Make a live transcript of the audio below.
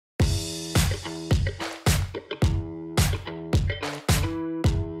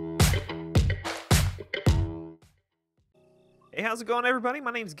Hey, how's it going, everybody? My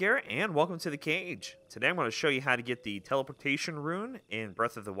name's Garrett, and welcome to the cage. Today I'm going to show you how to get the teleportation rune in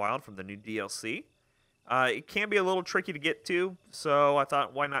Breath of the Wild from the new DLC. It can be a little tricky to get to, so I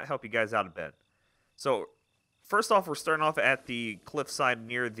thought, why not help you guys out a bit? So, first off, we're starting off at the cliffside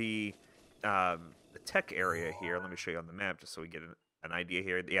near the tech area here. Let me show you on the map just so we get an idea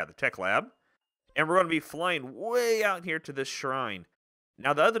here. Yeah, the tech lab. And we're going to be flying way out here to this shrine.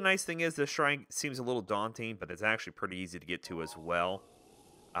 Now, the other nice thing is this shrine seems a little daunting, but it's actually pretty easy to get to as well.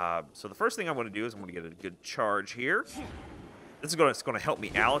 So the first thing I'm going to do is I'm going to get a good charge here. This is going to help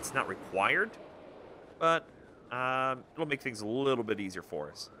me out. It's not required, but it'll make things a little bit easier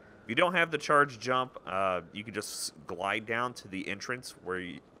for us. If you don't have the charge jump, you can just glide down to the entrance where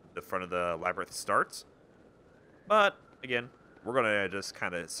the front of the labyrinth starts. But, again, we're going to just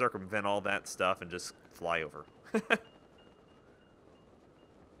kind of circumvent all that stuff and just fly over.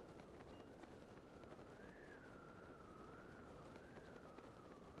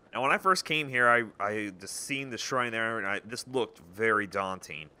 Now, when I first came here, I just seen the shrine there, and this looked very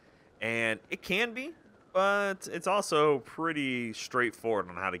daunting. And it can be, but it's also pretty straightforward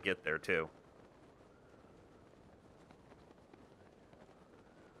on how to get there, too.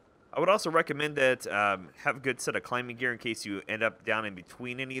 I would also recommend that have a good set of climbing gear in case you end up down in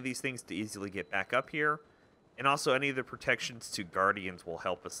between any of these things to easily get back up here. And also, any of the protections to guardians will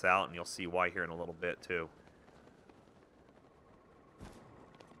help us out, and you'll see why here in a little bit, too.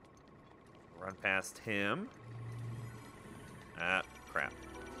 Run past him. Ah, crap.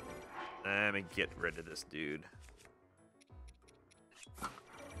 Let me get rid of this dude.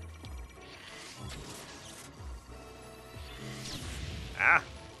 Ah!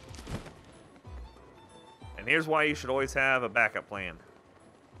 And here's why you should always have a backup plan.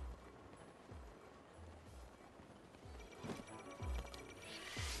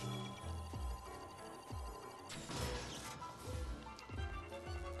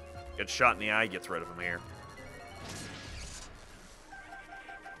 Good shot in the eye gets rid of him here.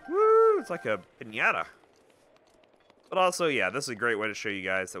 Woo! It's like a piñata. But also, yeah, this is a great way to show you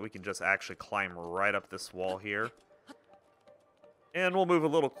guys that we can just actually climb right up this wall here. And we'll move a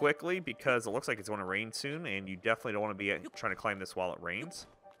little quickly because it looks like it's going to rain soon, and you definitely don't want to be trying to climb this while it rains.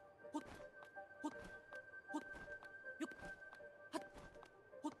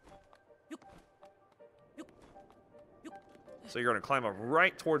 So you're going to climb up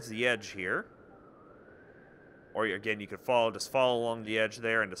right towards the edge here. Or again, you could just follow along the edge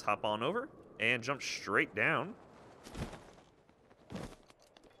there and just hop on over and jump straight down.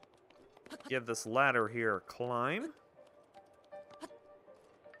 Give this ladder here a climb.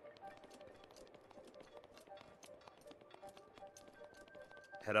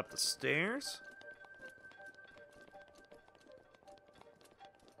 Head up the stairs.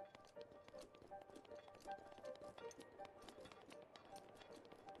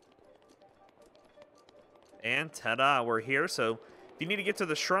 And ta-da, we're here. So if you need to get to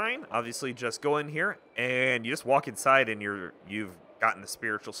the shrine, obviously just go in here and you just walk inside and you've gotten the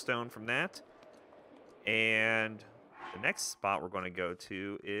spiritual stone from that. And the next spot we're going to go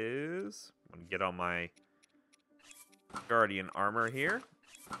to is, I'm going to get on my guardian armor here,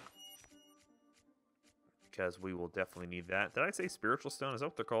 because we will definitely need that. Did I say spiritual stone? Is that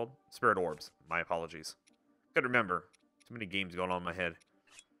what they're called? Spirit orbs. My apologies. Couldn't remember. Too many games going on in my head.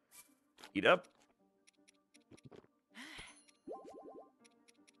 Eat up.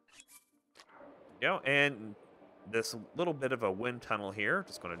 Go, and this little bit of a wind tunnel here.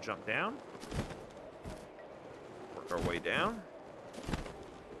 Just going to jump down. Work our way down.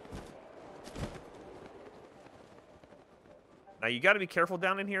 Now, you got to be careful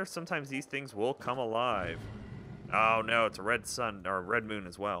down in here. Sometimes these things will come alive. Oh, no, it's a red sun, or a red moon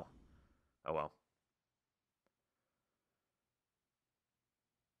as well. Oh, well.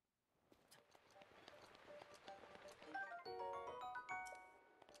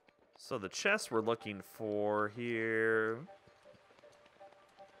 So the chest we're looking for here,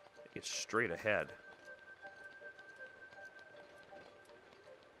 it's straight ahead.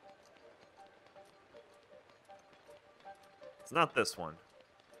 It's not this one,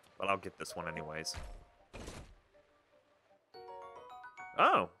 but I'll get this one anyways.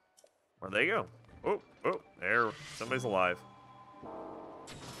 Oh, where'd they go? Oh, there, somebody's alive.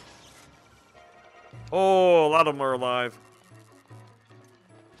 Oh, a lot of them are alive.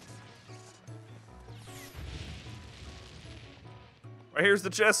 Right here's the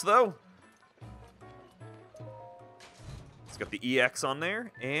chest, though. It's got the EX on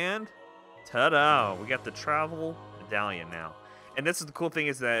there, and ta-da! We got the travel medallion now. And this is the cool thing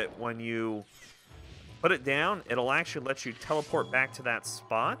is that when you put it down, it'll actually let you teleport back to that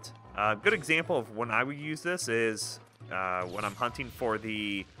spot. A good example of when I would use this is when I'm hunting for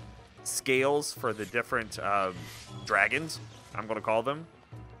the scales for the different dragons, I'm going to call them.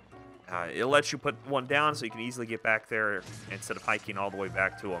 It lets you put one down so you can easily get back there instead of hiking all the way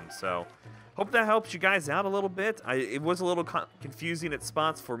back to them. So hope that helps you guys out a little bit. It was a little confusing at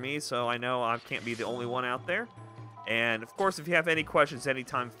spots for me, so I know I can't be the only one out there. And, of course, if you have any questions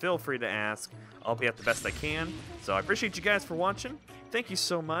anytime, feel free to ask. I'll be at the best I can. So I appreciate you guys for watching. Thank you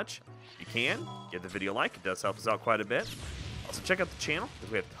so much. If you can, give the video a like. It does help us out quite a bit. Also, check out the channel,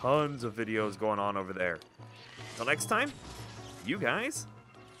 because we have tons of videos going on over there. Until next time, you guys,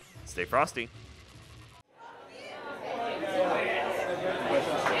 stay frosty.